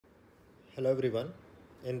Hello everyone.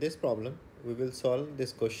 In this problem, we will solve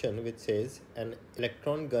this question which says an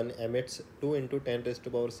electron gun emits 2 into 10 raised to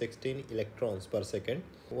power 16 electrons per second.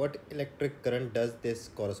 What electric current does this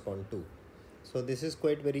correspond to? So this is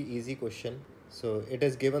quite very easy question. So it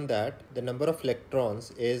is given that the number of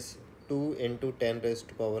electrons is 2 into 10 raised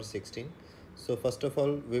to power 16. So first of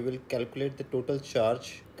all, we will calculate the total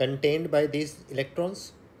charge contained by these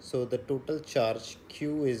electrons. So the total charge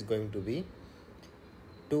Q is going to be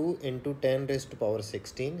 2 into 10 raised to power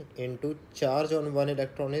 16 into charge on one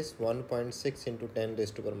electron is 1.6 into 10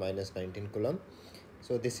 raised to power minus 19 coulomb.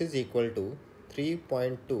 So this is equal to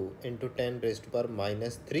 3.2 into 10 raised to power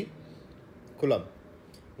minus 3 coulomb.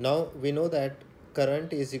 Now we know that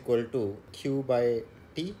current is equal to Q by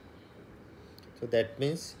T. So that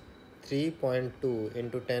means 3.2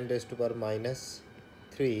 into 10 raised to power minus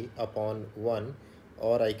 3 upon 1,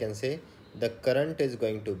 or I can say the current is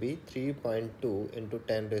going to be 3.2 into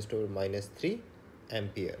 10 raised to power minus 3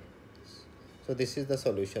 ampere. So this is the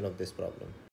solution of this problem.